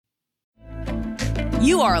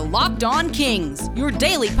You are Locked On Kings, your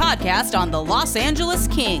daily podcast on the Los Angeles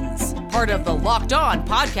Kings. Part of the Locked On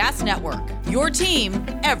Podcast Network, your team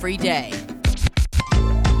every day.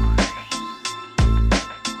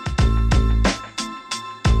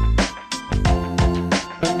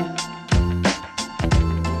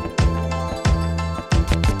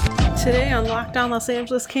 Today on Locked On Los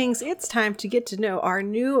Angeles Kings, it's time to get to know our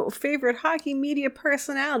new favorite hockey media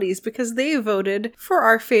personalities because they voted for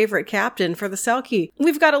our favorite captain for the Selke.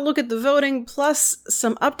 We've got to look at the voting, plus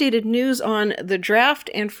some updated news on the draft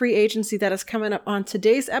and free agency that is coming up on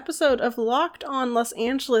today's episode of Locked On Los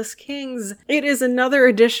Angeles Kings. It is another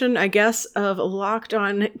edition, I guess, of Locked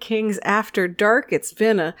On Kings After Dark. It's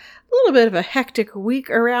been a little bit of a hectic week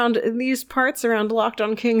around these parts, around Locked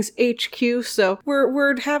On Kings HQ, so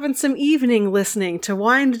we're having some evening listening to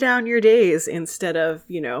wind down your days instead of,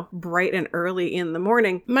 bright and early in the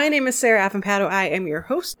morning. My name is Sarah Avampato. I am your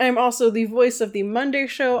host. I'm also the voice of the Monday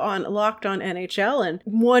show on Locked On NHL, and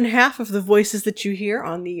one half of the voices that you hear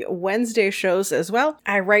on the Wednesday shows as well.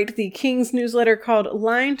 I write the Kings newsletter called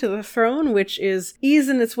Line to the Throne, which is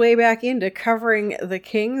easing its way back into covering the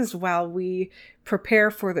Kings while we prepare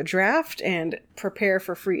for the draft and prepare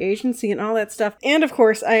for free agency and all that stuff. And of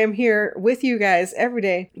course, I am here with you guys every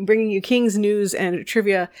day, bringing you Kings news and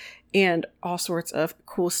trivia and all sorts of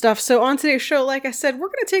cool stuff. So on today's show, like I said, we're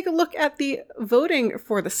going to take a look at the voting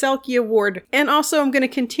for the Selke Award. And also I'm going to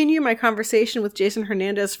continue my conversation with Jason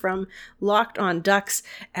Hernandez from Locked On Ducks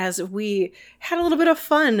as we had a little bit of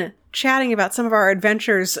fun chatting about some of our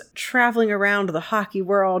adventures traveling around the hockey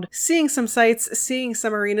world, seeing some sights, seeing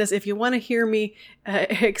some arenas. If you want to hear me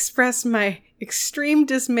express my extreme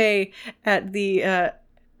dismay at the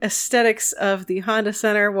aesthetics of the Honda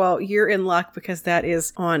Center, well, you're in luck because that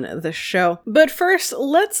is on the show. But first,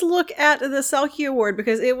 let's look at the Selke Award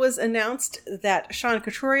because it was announced that Sean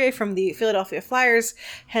Couturier from the Philadelphia Flyers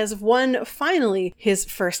has won finally his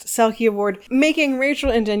first Selke Award, making Rachel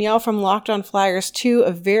and Danielle from Locked On Flyers two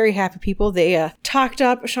very happy people. They talked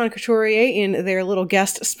up Sean Couturier in their little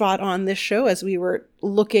guest spot on this show as we were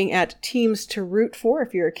looking at teams to root for.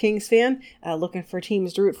 If you're a Kings fan, looking for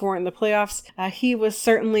teams to root for in the playoffs, he was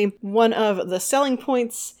certainly one of the selling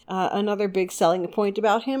points. Another big selling point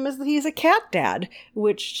about him is that he's a cat dad,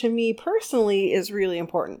 which to me personally is really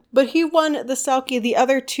important. But he won the Selke. The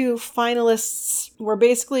other two finalists were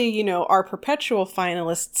basically, our perpetual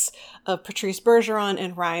finalists of Patrice Bergeron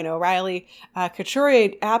and Ryan O'Reilly.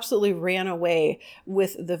 Couturier absolutely ran away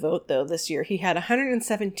with the vote, though, this year. He had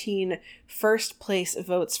 117 first place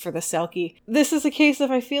votes for the Selke. This is a case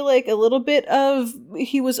of, I feel like, a little bit of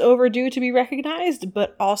he was overdue to be recognized,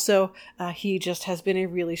 but also he just has been a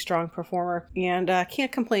really strong performer, and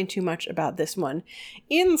can't complain too much about this one.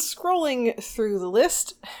 In scrolling through the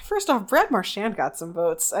list, first off, Brad Marchand got some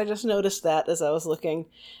votes. I just noticed that as I was looking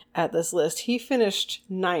at this list. He finished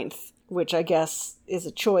 9th, which I guess is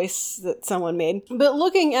a choice that someone made. But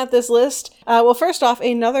looking at this list, well, first off,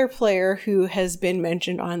 another player who has been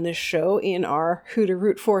mentioned on this show in our Who to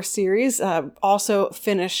Root For series also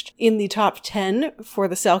finished in the top 10 for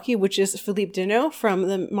the Selke, which is Philippe Danault from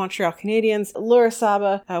the Montreal Canadiens. Laura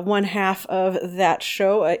Saba, one half of that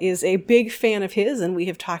show, is a big fan of his, and we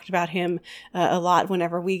have talked about him a lot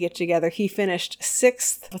whenever we get together. He finished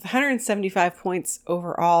 6th with 175 points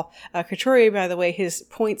overall. Couturier, by the way, his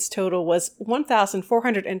points total was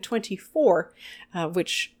 1,424,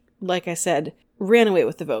 which, like I said, ran away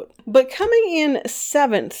with the vote. But coming in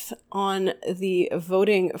 7th on the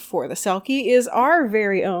voting for the Selke is our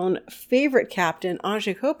very own favorite captain,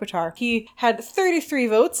 Anze Kopitar. He had 33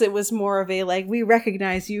 votes. It was more of a, we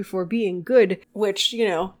recognize you for being good, which,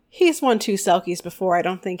 he's won 2 Selkes before. I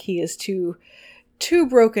don't think he is too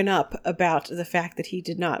broken up about the fact that he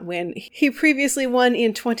did not win. He previously won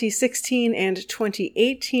in 2016 and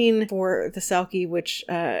 2018 for the Selke, which,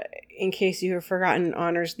 in case you have forgotten,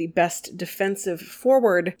 honors the best defensive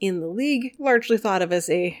forward in the league, largely thought of as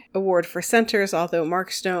a award for centers, although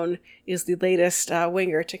Mark Stone is the latest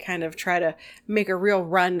winger to kind of try to make a real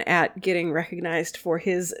run at getting recognized for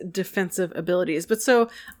his defensive abilities. But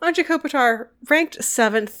so, Anze Kopitar ranked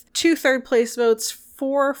 7th, 2 third place votes,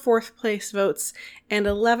 4 fourth place votes, and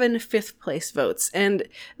 11 fifth place votes. And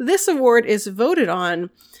this award is voted on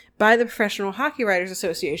by the Professional Hockey Writers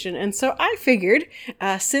Association. And so I figured,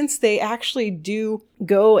 since they actually do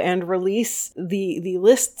go and release the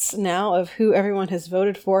lists now of who everyone has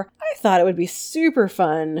voted for, I thought it would be super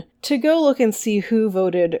fun to go look and see who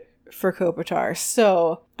voted for Kopitar.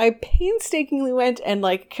 So I painstakingly went and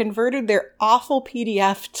like converted their awful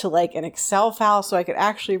PDF to like an Excel file so I could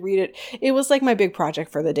actually read it. It was like my big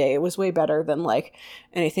project for the day. It was way better than like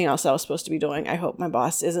anything else I was supposed to be doing. I hope my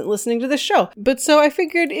boss isn't listening to this show. But so I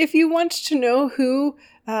figured if you want to know who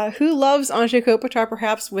loves Anze Kopitar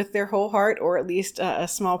perhaps with their whole heart, or at least a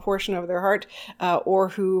small portion of their heart, or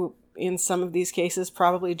who in some of these cases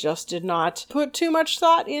probably just did not put too much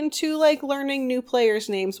thought into like learning new players'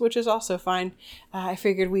 names, which is also fine. I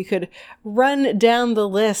figured we could run down the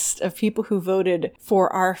list of people who voted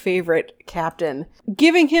for our favorite captain.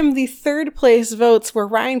 Giving him the third place votes were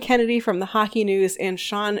Ryan Kennedy from the Hockey News and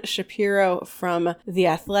Sean Shapiro from The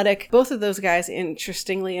Athletic. Both of those guys,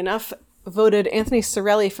 interestingly enough, voted Anthony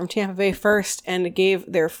Cirelli from Tampa Bay first and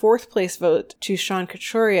gave their fourth place vote to Sean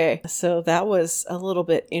Couturier. So that was a little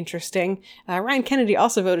bit interesting. Ryan Kennedy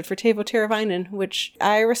also voted for Teuvo Teravainen, which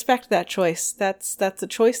I respect that choice. That's a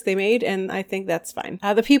choice they made, and I think that's fine.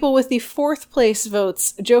 The people with the fourth place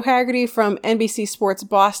votes, Joe Haggerty from NBC Sports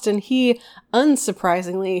Boston. He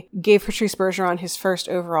unsurprisingly gave Patrice Bergeron his first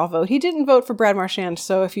overall vote. He didn't vote for Brad Marchand,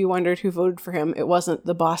 so if you wondered who voted for him, it wasn't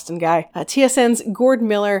the Boston guy. TSN's Gord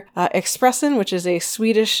Miller, Expressen, which is a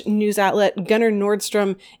Swedish news outlet, Gunnar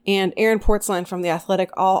Nordstrom, and Aaron Portzline from The Athletic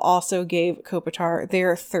all also gave Kopitar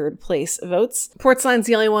their third place votes. Portzline's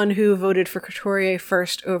the only one who voted for Couturier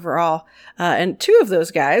first overall, and two of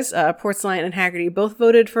those guys, Portzline and Haggerty, both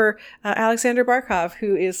voted for Alexander Barkov,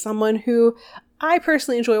 who is someone who I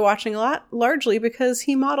personally enjoy watching a lot, largely because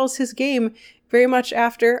he models his game very much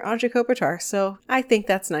after Anze Kopitar, so I think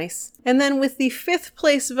that's nice. And then with the fifth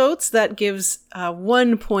place votes, that gives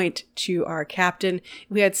 1 point to our captain.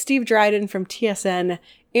 We had Steve Dryden from TSN,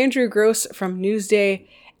 Andrew Gross from Newsday,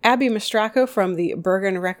 Abby Mastracco from the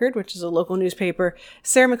Bergen Record, which is a local newspaper,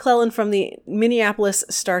 Sarah McClellan from the Minneapolis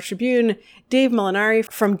Star Tribune, Dave Molinari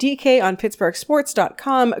from DK on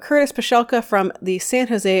PittsburghSports.com, Curtis Pashelka from the San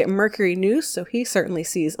Jose Mercury News, so he certainly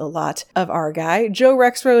sees a lot of our guy, Joe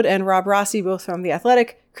Rexroad and Rob Rossi, both from The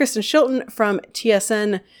Athletic, Kristen Shilton from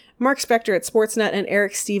TSN, Mark Spector at Sportsnet, and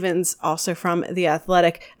Eric Stevens, also from The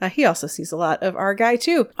Athletic. He also sees a lot of our guy,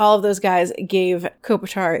 too. All of those guys gave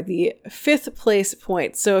Kopitar the fifth place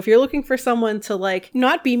point. So if you're looking for someone to, like,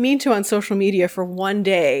 not be mean to on social media for one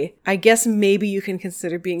day, I guess maybe you can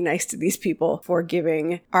consider being nice to these people for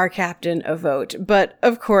giving our captain a vote. But,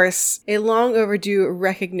 of course, a long overdue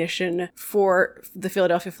recognition for the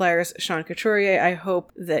Philadelphia Flyers' Sean Couturier. I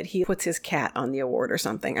hope that he puts his cat on the award or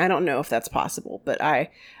something. I don't know if that's possible, but I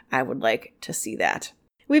would like to see that.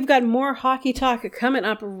 We've got more hockey talk coming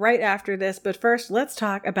up right after this, but first let's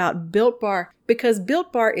talk about Built Bar. Because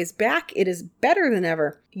Built Bar is back, it is better than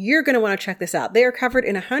ever. You're going to want to check this out. They are covered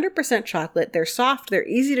in 100% chocolate. They're soft, they're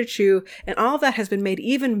easy to chew, and all of that has been made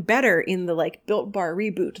even better in the Built Bar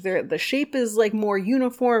reboot. The shape is more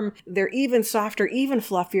uniform, they're even softer, even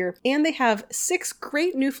fluffier, and they have 6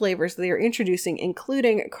 great new flavors they are introducing,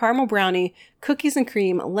 including caramel brownie, cookies and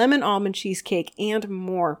cream, lemon almond cheesecake, and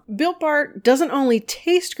more. Built Bar doesn't only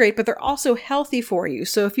taste great, but they're also healthy for you.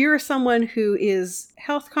 So if you're someone who is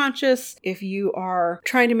health conscious, if you are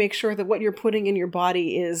trying to make sure that what you're putting in your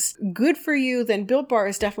body is good for you, then Built Bar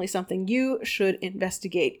is definitely something you should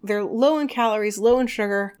investigate. They're low in calories, low in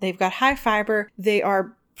sugar, they've got high fiber, they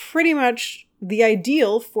are pretty much the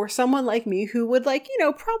ideal for someone like me who would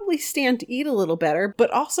probably stand to eat a little better,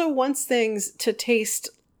 but also wants things to taste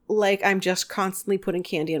like I'm just constantly putting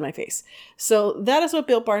candy in my face. So that is what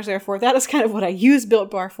Built Bar is there for. That is kind of what I use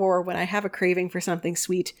Built Bar for when I have a craving for something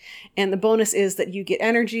sweet. And the bonus is that you get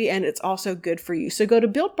energy and it's also good for you. So go to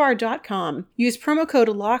BuiltBar.com, use promo code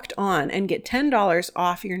LOCKEDON and get $10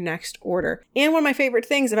 off your next order. And one of my favorite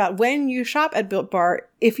things about when you shop at Built Bar,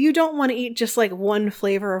 if you don't want to eat just one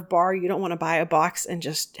flavor of bar, you don't want to buy a box and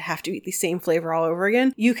just have to eat the same flavor all over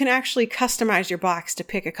again, you can actually customize your box to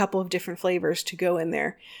pick a couple of different flavors to go in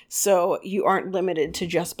there. So you aren't limited to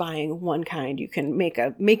just buying one kind. You can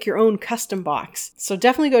make your own custom box. So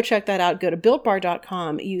definitely go check that out. Go to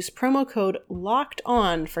BuiltBar.com, use promo code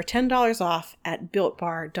LOCKEDON for $10 off at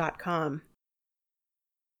BuiltBar.com.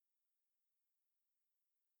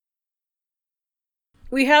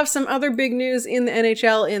 We have some other big news in the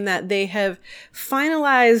NHL in that they have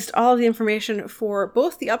finalized all of the information for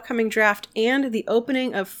both the upcoming draft and the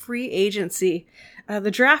opening of free agency.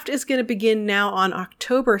 The draft is going to begin now on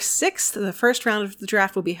October 6th. The first round of the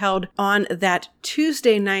draft will be held on that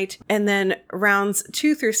Tuesday night, and then rounds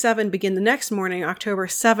 2 through 7 begin the next morning, October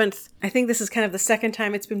 7th. I think this is kind of the second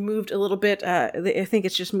time it's been moved a little bit. I think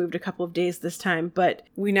it's just moved a couple of days this time, but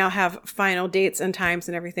we now have final dates and times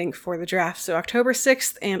and everything for the draft. So October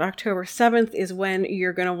 6th and October 7th is when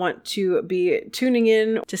you're going to want to be tuning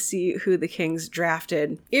in to see who the Kings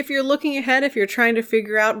drafted. If you're looking ahead, if you're trying to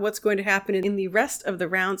figure out what's going to happen in the rest of the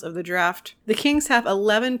rounds of the draft, the Kings have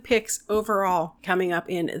 11 picks overall coming up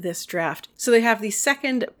in this draft. So they have the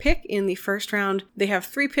second pick in the first round. They have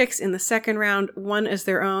 3 picks in the second round. 1 is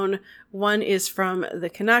their own. 1 is from the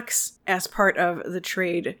Canucks as part of the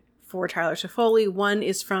trade for Tyler Toffoli. 1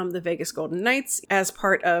 is from the Vegas Golden Knights as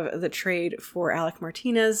part of the trade for Alec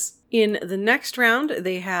Martinez. In the next round,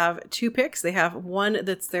 they have 2 picks. They have 1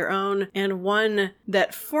 that's their own and 1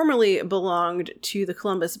 that formerly belonged to the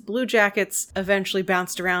Columbus Blue Jackets, eventually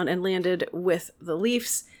bounced around and landed with the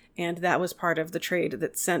Leafs. And that was part of the trade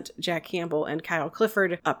that sent Jack Campbell and Kyle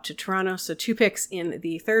Clifford up to Toronto. So 2 picks in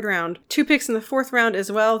the third round. 2 picks in the fourth round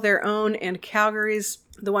as well, their own and Calgary's.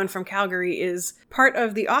 The one from Calgary is part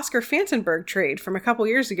of the Oscar Fantenberg trade from a couple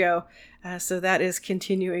years ago. So that is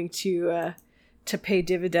continuing to pay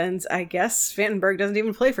dividends, I guess. Fantenberg doesn't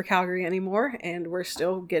even play for Calgary anymore, and we're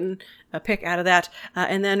still getting a pick out of that.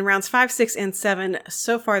 And then rounds 5, 6, and 7,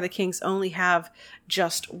 so far the Kings only have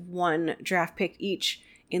just 1 draft pick each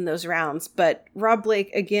in those rounds. But Rob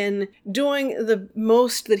Blake, again, doing the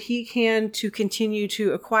most that he can to continue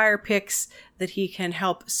to acquire picks that he can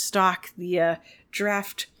help stock the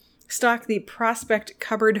prospect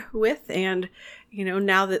cupboard with. And, you know,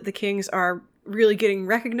 now that the Kings are really getting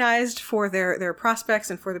recognized for their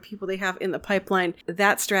prospects and for the people they have in the pipeline,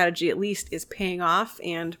 that strategy at least is paying off,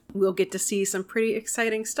 and we'll get to see some pretty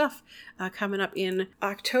exciting stuff coming up in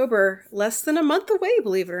October, less than a month away,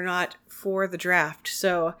 believe it or not, for the draft.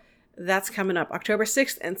 So that's coming up. October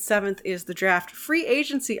 6th and 7th is the draft. Free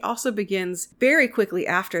agency also begins very quickly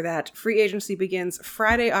after that. Free agency begins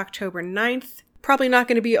Friday, October 9th. Probably not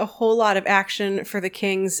going to be a whole lot of action for the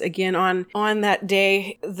Kings again on that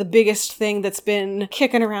day. The biggest thing that's been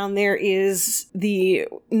kicking around there is the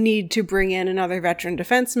need to bring in another veteran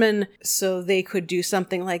defenseman, so they could do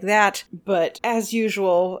something like that. But as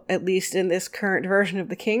usual, at least in this current version of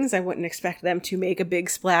the Kings, I wouldn't expect them to make a big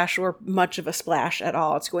splash or much of a splash at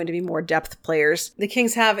all. It's going to be more depth players. The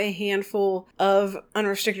Kings have a handful of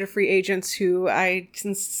unrestricted free agents who I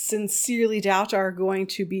sincerely doubt are going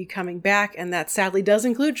to be coming back, and that sadly does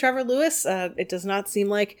include Trevor Lewis. It does not seem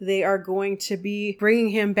like they are going to be bringing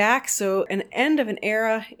him back. So an end of an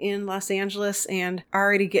era in Los Angeles, and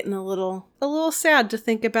already getting a little sad to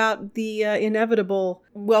think about the inevitable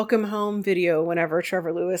welcome home video whenever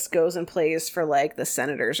Trevor Lewis goes and plays for like the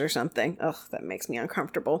Senators or something. Ugh, that makes me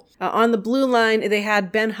uncomfortable. On the blue line, they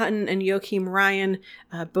had Ben Hutton and Joakim Ryan,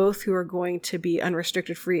 both who are going to be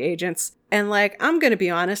unrestricted free agents. And like, I'm going to be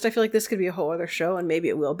honest, I feel like this could be a whole other show, and maybe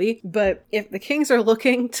it will be. But if the Kings are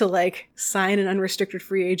looking to like sign an unrestricted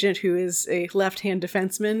free agent who is a left-hand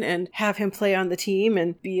defenseman and have him play on the team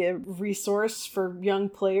and be a resource for young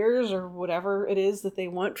players or whatever it is that they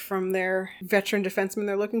want from their veteran defenseman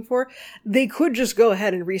they're looking for, they could just go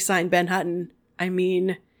ahead and re-sign Ben Hutton. I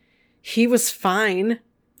mean, he was fine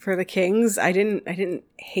for the Kings. I didn't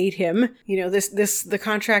hate him. You know, the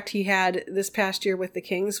contract he had this past year with the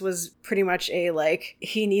Kings was pretty much a like,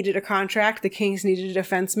 he needed a contract, the Kings needed a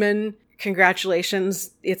defenseman.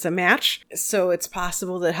 Congratulations, it's a match. So it's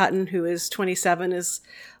possible that Hutton, who is 27, is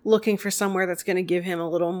looking for somewhere that's going to give him a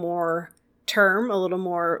little more term, a little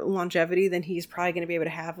more longevity than he's probably going to be able to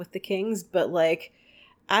have with the Kings. But like,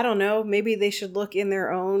 I don't know, maybe they should look in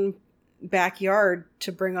their own backyard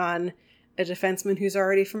to bring on a defenseman who's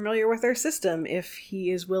already familiar with their system if he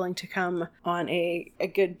is willing to come on a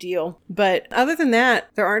good deal. But other than that,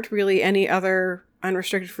 there aren't really any other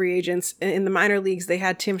unrestricted free agents. In the minor leagues, they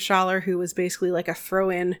had Tim Schaller, who was basically like a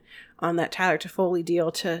throw-in on that Tyler Toffoli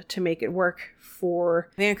deal to make it work for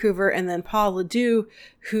Vancouver. And then Paul LeDoux,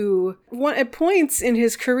 who at points in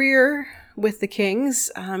his career with the Kings,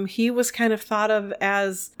 he was kind of thought of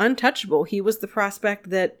as untouchable. He was the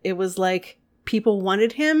prospect that it was like people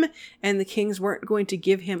wanted him and the Kings weren't going to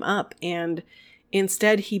give him up. And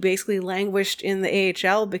instead, he basically languished in the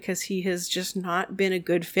AHL because he has just not been a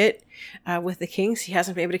good fit with the Kings. He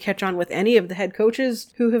hasn't been able to catch on with any of the head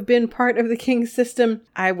coaches who have been part of the Kings system.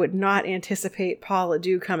 I would not anticipate Paul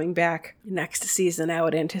LeDoux coming back next season. I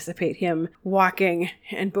would anticipate him walking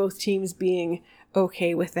and both teams being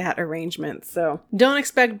okay with that arrangement. So don't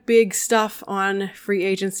expect big stuff on free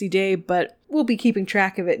agency day, but we'll be keeping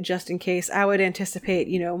track of it just in case. I would anticipate,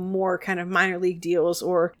 more kind of minor league deals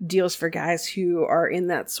or deals for guys who are in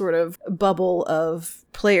that sort of bubble of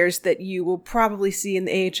players that you will probably see in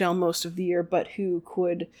the AHL most of the year, but who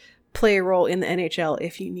could play a role in the NHL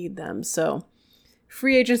if you need them. So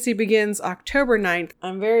free agency begins October 9th.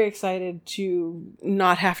 I'm very excited to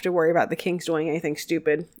not have to worry about the Kings doing anything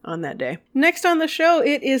stupid on that day. Next on the show,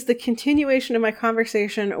 it is the continuation of my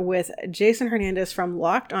conversation with Jason Hernandez from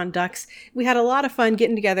Locked on Ducks. We had a lot of fun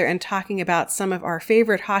getting together and talking about some of our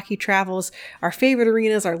favorite hockey travels, our favorite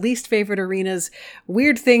arenas, our least favorite arenas,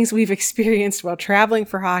 weird things we've experienced while traveling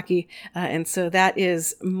for hockey. And so that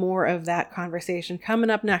is more of that conversation coming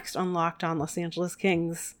up next on Locked on Los Angeles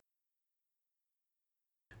Kings.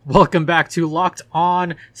 Welcome back to Locked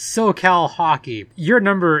On SoCal Hockey. Your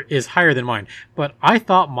number is higher than mine, but I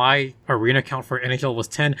thought my arena count for NHL was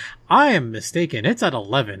 10. I am mistaken. It's at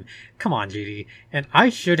 11. Come on, JD. And I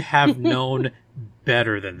should have known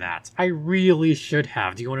better than that. I really should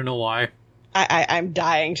have. Do you want to know why? I'm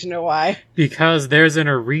dying to know why. Because there's an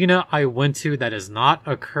arena I went to that is not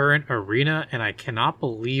a current arena, and I cannot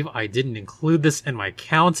believe I didn't include this in my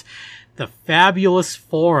count. The Fabulous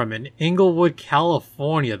Forum in Inglewood,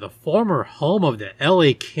 California, the former home of the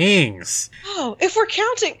LA Kings. Oh, if we're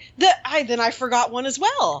counting, then I forgot one as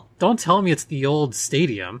well. Don't tell me it's the old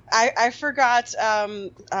stadium. I forgot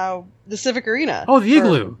the Civic Arena. Oh, the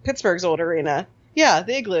Igloo. Pittsburgh's old arena. Yeah,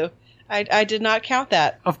 the Igloo. I did not count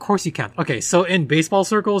that. Of course you count. Okay, so in baseball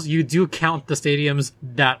circles, you do count the stadiums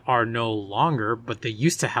that are no longer, but they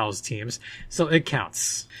used to house teams, so it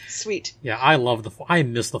counts. Sweet. Yeah, I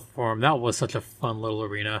miss the Forum. That was such a fun little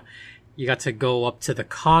arena. You got to go up to the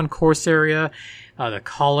concourse area, the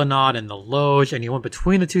colonnade and the loge, and you went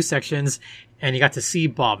between the two sections, and you got to see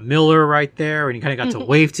Bob Miller right there, and you kind of got to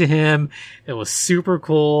wave to him. It was super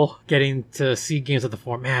cool getting to see games at the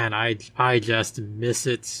Forum. Man, I just miss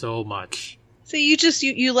it so much. So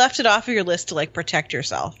you left it off of your list to protect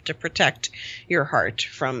yourself, to protect your heart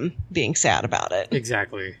from being sad about it.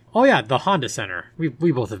 Exactly. Oh yeah, the Honda Center.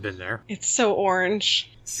 We both have been there. It's so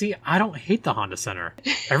orange. See, I don't hate the Honda Center.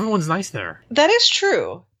 Everyone's nice there. That is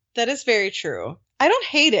true. That is very true. I don't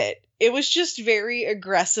hate it. It was just very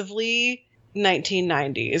aggressively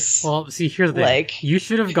 1990s. Well, see, here's the thing. You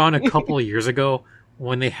should have gone a couple of years ago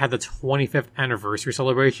when they had the 25th anniversary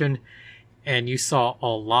celebration, and you saw a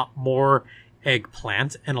lot more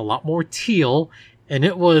eggplant and a lot more teal, and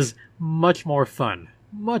it was much more fun.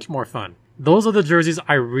 Much more fun. Those are the jerseys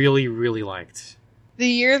I really, really liked. The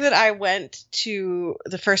year that I went to,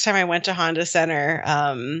 the first time I went to Honda Center,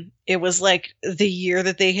 it was the year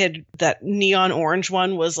that they had, that neon orange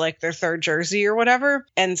one was their third jersey or whatever.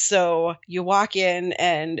 And so you walk in,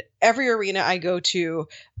 and every arena I go to,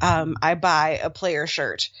 I buy a player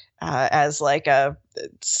shirt as a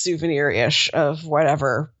souvenir-ish of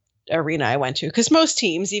whatever arena I went to. Because most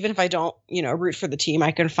teams, even if I don't, root for the team,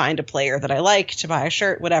 I can find a player that I like to buy a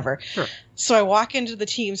shirt, whatever. Sure. So I walk into the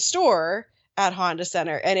team store at Honda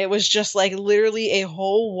Center, and it was just literally a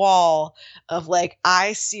whole wall of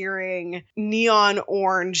eye-searing neon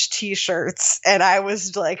orange t-shirts, and I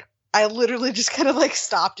was I literally just kind of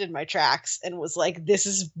stopped in my tracks and was this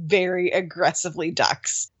is very aggressively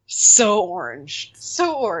Ducks. So orange.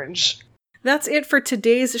 So orange. That's it for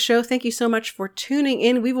today's show. Thank you so much for tuning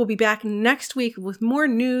in. We will be back next week with more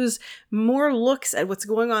news, more looks at what's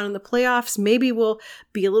going on in the playoffs. Maybe we'll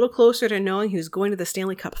be a little closer to knowing who's going to the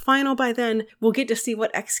Stanley Cup final by then. We'll get to see what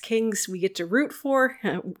ex-Kings we get to root for,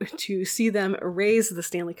 to see them raise the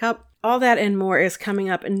Stanley Cup. All that and more is coming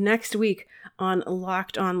up next week on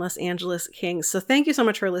Locked on Los Angeles Kings. So thank you so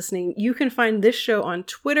much for listening. You can find this show on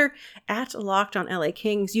Twitter at Locked on LA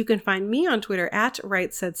Kings. You can find me on Twitter at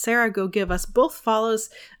Right Said Sarah. Go give us both follows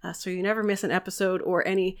so you never miss an episode or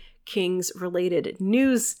any Kings related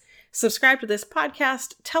news. Subscribe to this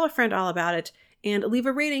podcast, tell a friend all about it, and leave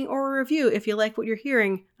a rating or a review if you like what you're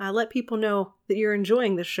hearing. Let people know that you're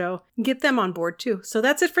enjoying this show. Get them on board too. So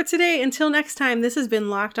that's it for today. Until next time, this has been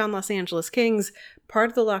Locked on Los Angeles Kings, part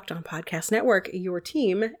of the Locked on Podcast Network, your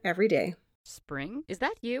team every day. Spring? Is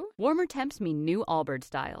that you? Warmer temps mean new Allbirds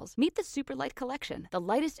styles. Meet the Superlight Collection, the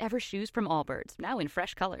lightest ever shoes from Allbirds, now in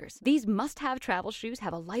fresh colors. These must-have travel shoes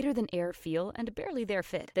have a lighter-than-air feel and a barely-there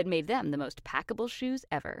fit that made them the most packable shoes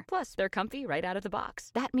ever. Plus, they're comfy right out of the box.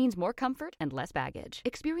 That means more comfort and less baggage.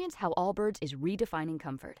 Experience how Allbirds is redefining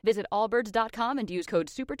comfort. Visit allbirds.com and use code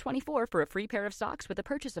SUPER24 for a free pair of socks with a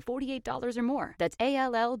purchase of $48 or more. That's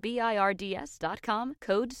ALLBIRDS.com,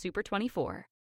 code SUPER24.